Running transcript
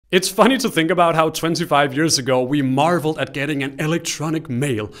It's funny to think about how 25 years ago we marveled at getting an electronic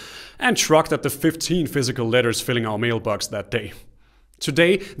mail and shrugged at the 15 physical letters filling our mailbox that day.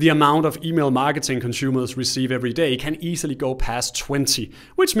 Today, the amount of email marketing consumers receive every day can easily go past 20,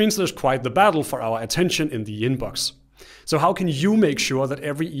 which means there's quite the battle for our attention in the inbox. So how can you make sure that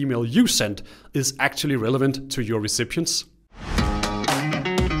every email you send is actually relevant to your recipients?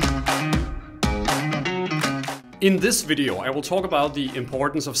 In this video, I will talk about the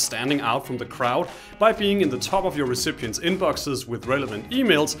importance of standing out from the crowd by being in the top of your recipients' inboxes with relevant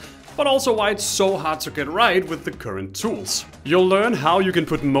emails, but also why it's so hard to get right with the current tools. You'll learn how you can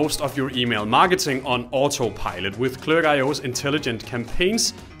put most of your email marketing on autopilot with Clerk.io's intelligent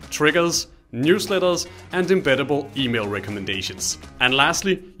campaigns, triggers, newsletters, and embeddable email recommendations. And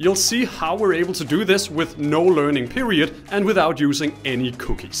lastly, you'll see how we're able to do this with no learning period and without using any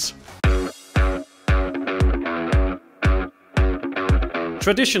cookies.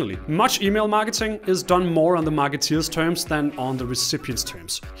 Traditionally, much email marketing is done more on the marketeer's terms than on the recipient's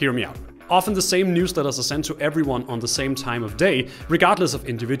terms. Hear me out. Often the same newsletters are sent to everyone on the same time of day, regardless of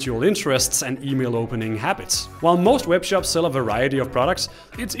individual interests and email opening habits. While most web shops sell a variety of products,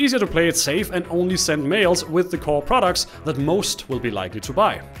 it's easier to play it safe and only send mails with the core products that most will be likely to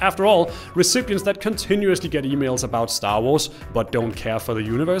buy. After all, recipients that continuously get emails about Star Wars but don't care for the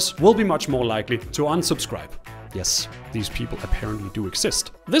universe will be much more likely to unsubscribe. Yes, these people apparently do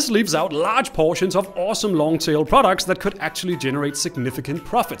exist. This leaves out large portions of awesome long-tail products that could actually generate significant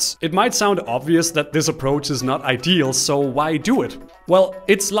profits. It might sound obvious that this approach is not ideal, so why do it? Well,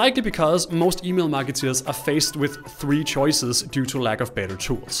 it's likely because most email marketers are faced with three choices due to lack of better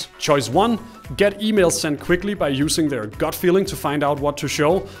tools. Choice 1, get emails sent quickly by using their gut feeling to find out what to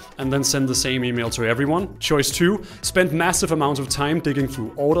show, and then send the same email to everyone. Choice 2, spend massive amounts of time digging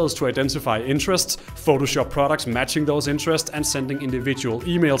through orders to identify interests, Photoshop products matching those interests, and sending individual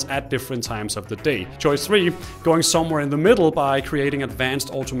emails at different times of the day. Choice 3, going somewhere in the middle by creating advanced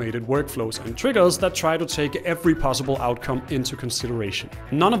automated workflows and triggers that try to take every possible outcome into consideration.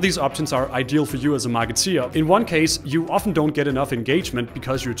 None of these options are ideal for you as a marketeer. In one case, you often don't get enough engagement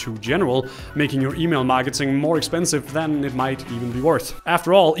because you're too general, making your email marketing more expensive than it might even be worth.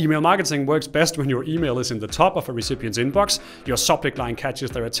 After all, email marketing works best when your email is in the top of a recipient's inbox, your subject line catches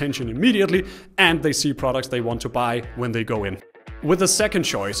their attention immediately, and they see products they want to buy when they go in. With the second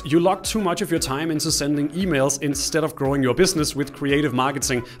choice, you lock too much of your time into sending emails instead of growing your business with creative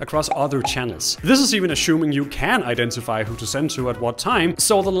marketing across other channels. This is even assuming you can identify who to send to at what time,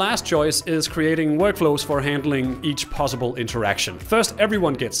 so the last choice is creating workflows for handling each possible interaction. First,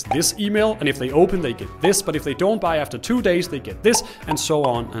 everyone gets this email, and if they open, they get this, but if they don't buy after 2 days, they get this, and so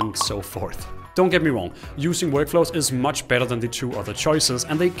on and so forth. Don't get me wrong, using workflows is much better than the two other choices,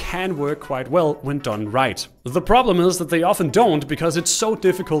 and they can work quite well when done right. The problem is that they often don't because it's so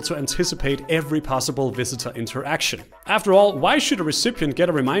difficult to anticipate every possible visitor interaction. After all, why should a recipient get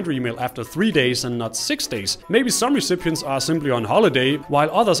a reminder email after 3 days and not 6 days? Maybe some recipients are simply on holiday, while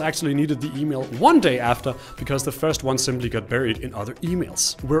others actually needed the email 1 day after because the first one simply got buried in other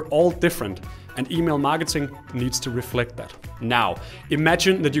emails. We're all different, and email marketing needs to reflect that. Now,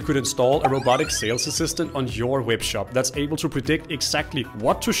 imagine that you could install a robotic sales assistant on your web shop that's able to predict exactly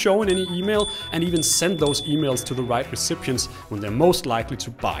what to show in any email and even send those emails to the right recipients when they're most likely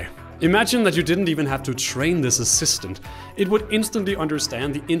to buy. Imagine that you didn't even have to train this assistant. It would instantly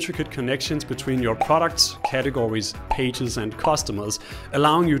understand the intricate connections between your products, categories, pages, and customers,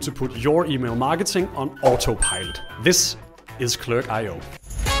 allowing you to put your email marketing on autopilot. This is Clerk.io.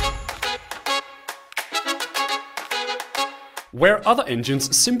 Where other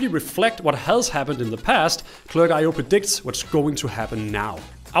engines simply reflect what has happened in the past, Clerk.io predicts what's going to happen now.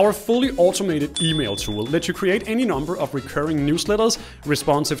 Our fully automated email tool lets you create any number of recurring newsletters,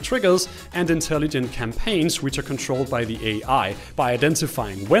 responsive triggers, and intelligent campaigns which are controlled by the AI by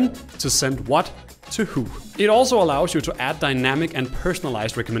identifying when to send what to who. It also allows you to add dynamic and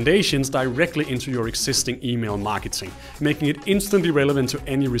personalized recommendations directly into your existing email marketing, making it instantly relevant to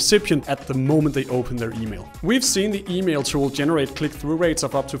any recipient at the moment they open their email. We've seen the email tool generate click-through rates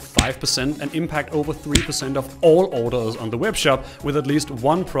of up to 5% and impact over 3% of all orders on the web shop with at least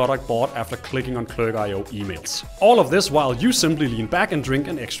one product bought after clicking on Clerk.io emails. All of this while you simply lean back and drink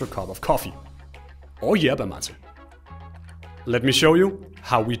an extra cup of coffee. Or yerba mate. Let me show you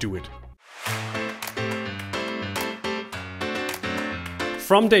how we do it.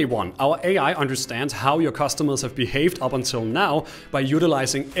 From day one, our AI understands how your customers have behaved up until now by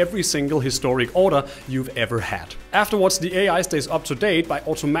utilizing every single historic order you've ever had. Afterwards, the AI stays up to date by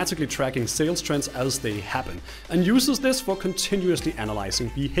automatically tracking sales trends as they happen, and uses this for continuously analyzing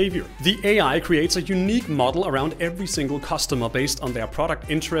behavior. The AI creates a unique model around every single customer based on their product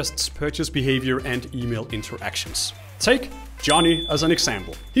interests, purchase behavior, and email interactions. Take Johnny as an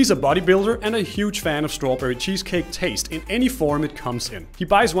example. He's a bodybuilder and a huge fan of strawberry cheesecake taste in any form it comes in. He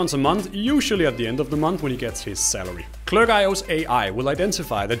buys once a month, usually at the end of the month when he gets his salary. Clerk.io's AI will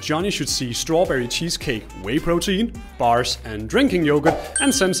identify that Johnny should see strawberry cheesecake, whey protein, bars, and drinking yogurt,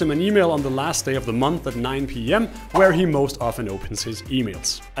 and sends him an email on the last day of the month at 9 PM, where he most often opens his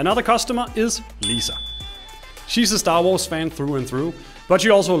emails. Another customer is Lisa. She's a Star Wars fan through and through, but she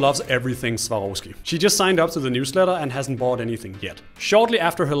also loves everything Swarovski. She just signed up to the newsletter and hasn't bought anything yet. Shortly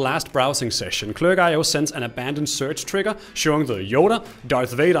after her last browsing session, Clerk.io sends an abandoned search trigger showing the Yoda,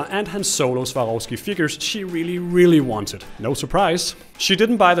 Darth Vader, and Han Solo Swarovski figures she really wanted. No surprise. She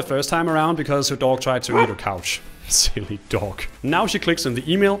didn't buy the first time around because her dog tried to eat her couch. Silly dog. Now she clicks on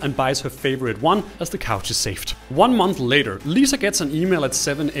the email and buys her favorite one as the couch is saved. 1 month later, Lisa gets an email at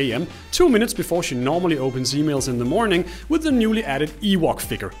 7 AM, 2 minutes before she normally opens emails in the morning, with the newly added Ewok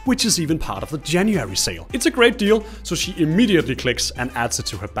figure, which is even part of the January sale. It's a great deal, so she immediately clicks and adds it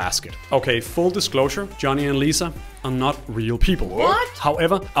to her basket. Okay, full disclosure, Johnny and Lisa are not real people. What?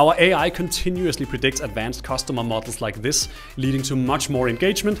 However, our AI continuously predicts advanced customer models like this, leading to much more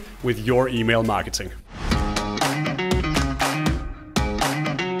engagement with your email marketing.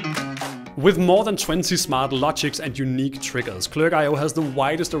 With more than 20 smart logics and unique triggers, Clerk.io has the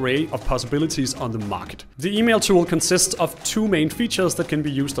widest array of possibilities on the market. The email tool consists of 2 main features that can be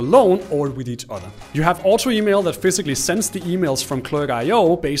used alone or with each other. You have auto email that physically sends the emails from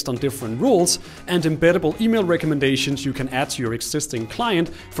Clerk.io based on different rules, and embeddable email recommendations you can add to your existing client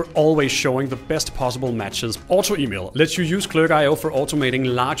for always showing the best possible matches. Auto email lets you use Clerk.io for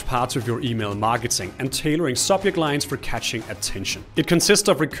automating large parts of your email marketing and tailoring subject lines for catching attention. It consists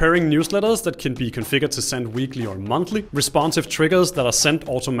of recurring newsletters that can be configured to send weekly or monthly, responsive triggers that are sent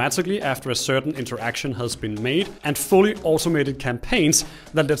automatically after a certain interaction has been made, and fully automated campaigns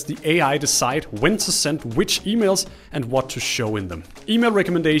that lets the AI decide when to send which emails and what to show in them. Email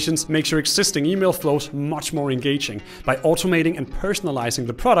recommendations makes your existing email flows much more engaging by automating and personalizing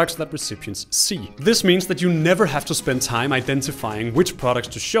the products that recipients see. This means that you never have to spend time identifying which products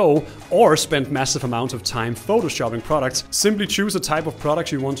to show or spend massive amounts of time photoshopping products. Simply choose a type of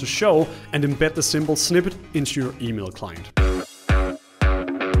product you want to show and embed the simple snippet into your email client.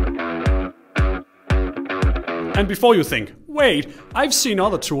 And before you think, wait, I've seen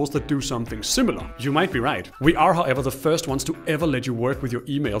other tools that do something similar, you might be right. We are, however, the first ones to ever let you work with your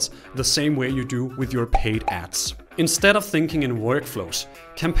emails the same way you do with your paid ads. Instead of thinking in workflows,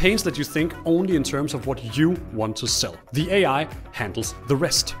 campaigns that you think only in terms of what you want to sell, the AI handles the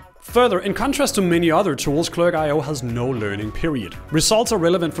rest. Further, in contrast to many other tools, Clerk.io has no learning period. Results are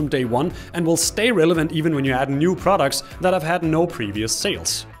relevant from day one and will stay relevant even when you add new products that have had no previous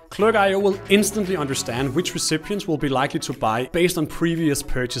sales. Clerk.io will instantly understand which recipients will be likely to buy based on previous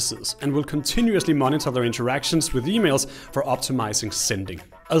purchases and will continuously monitor their interactions with emails for optimizing sending.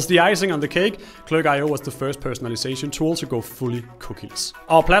 As the icing on the cake, Clerk.io was the first personalization tool to go fully cookieless.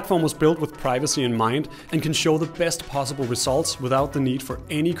 Our platform was built with privacy in mind and can show the best possible results without the need for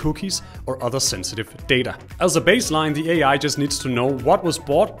any cookies or other sensitive data. As a baseline, the AI just needs to know what was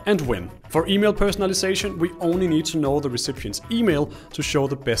bought and when. For email personalization, we only need to know the recipient's email to show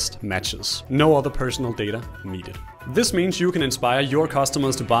the best matches. No other personal data needed. This means you can inspire your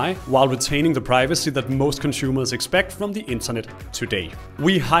customers to buy while retaining the privacy that most consumers expect from the internet today.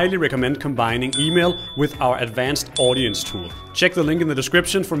 We highly recommend combining email with our advanced audience tool. Check the link in the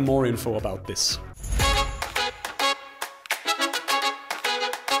description for more info about this.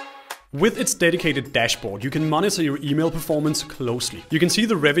 With its dedicated dashboard, you can monitor your email performance closely. You can see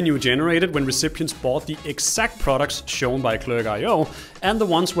the revenue generated when recipients bought the exact products shown by Clerk.io and the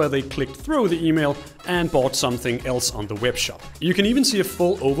ones where they clicked through the email and bought something else on the web shop. You can even see a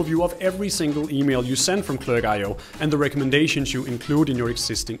full overview of every single email you send from Clerk.io and the recommendations you include in your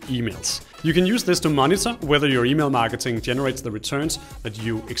existing emails. You can use this to monitor whether your email marketing generates the returns that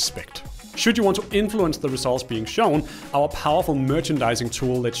you expect. Should you want to influence the results being shown, our powerful merchandising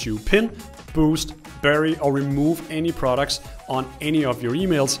tool lets you pin, boost, bury, or remove any products on any of your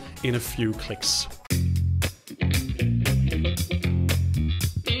emails in a few clicks.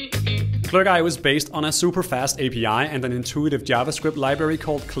 Clerk.io is based on a super fast API and an intuitive JavaScript library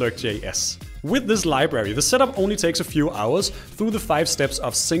called Clerk.js. With this library, the setup only takes a few hours through the 5 steps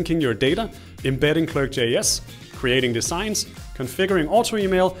of syncing your data, embedding Clerk.js, creating designs, configuring auto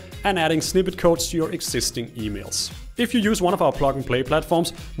email, and adding snippet codes to your existing emails. If you use one of our plug-and-play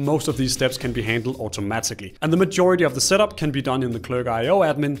platforms, most of these steps can be handled automatically, and the majority of the setup can be done in the Clerk.io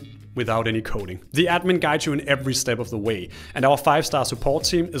admin without any coding. The admin guides you in every step of the way, and our 5-star support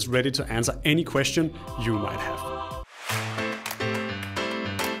team is ready to answer any question you might have.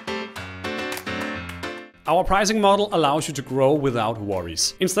 Our pricing model allows you to grow without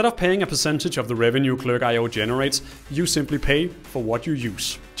worries. Instead of paying a percentage of the revenue Clerk.io generates, you simply pay for what you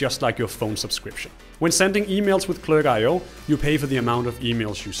use, just like your phone subscription. When sending emails with Clerk.io, you pay for the amount of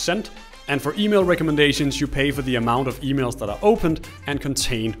emails you sent, and for email recommendations, you pay for the amount of emails that are opened and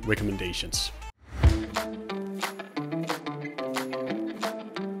contain recommendations.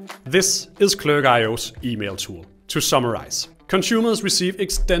 This is Clerk.io's email tool. To summarize, consumers receive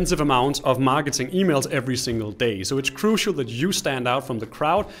extensive amounts of marketing emails every single day, so it's crucial that you stand out from the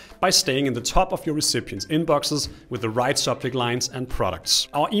crowd by staying in the top of your recipients' inboxes with the right subject lines and products.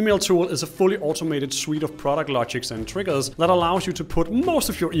 Our email tool is a fully automated suite of product logics and triggers that allows you to put most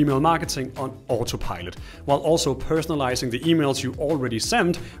of your email marketing on autopilot, while also personalizing the emails you already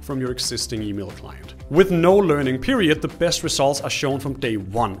send from your existing email client. With no learning period, the best results are shown from day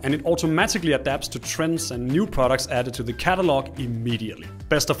one, and it automatically adapts to trends and new products added to the catalog immediately.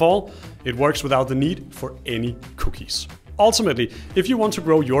 Best of all, it works without the need for any cookies. Ultimately, if you want to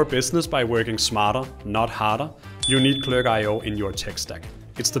grow your business by working smarter, not harder, you need Clerk.io in your tech stack.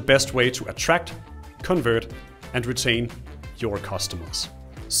 It's the best way to attract, convert, and retain your customers.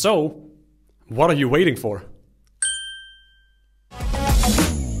 So, what are you waiting for?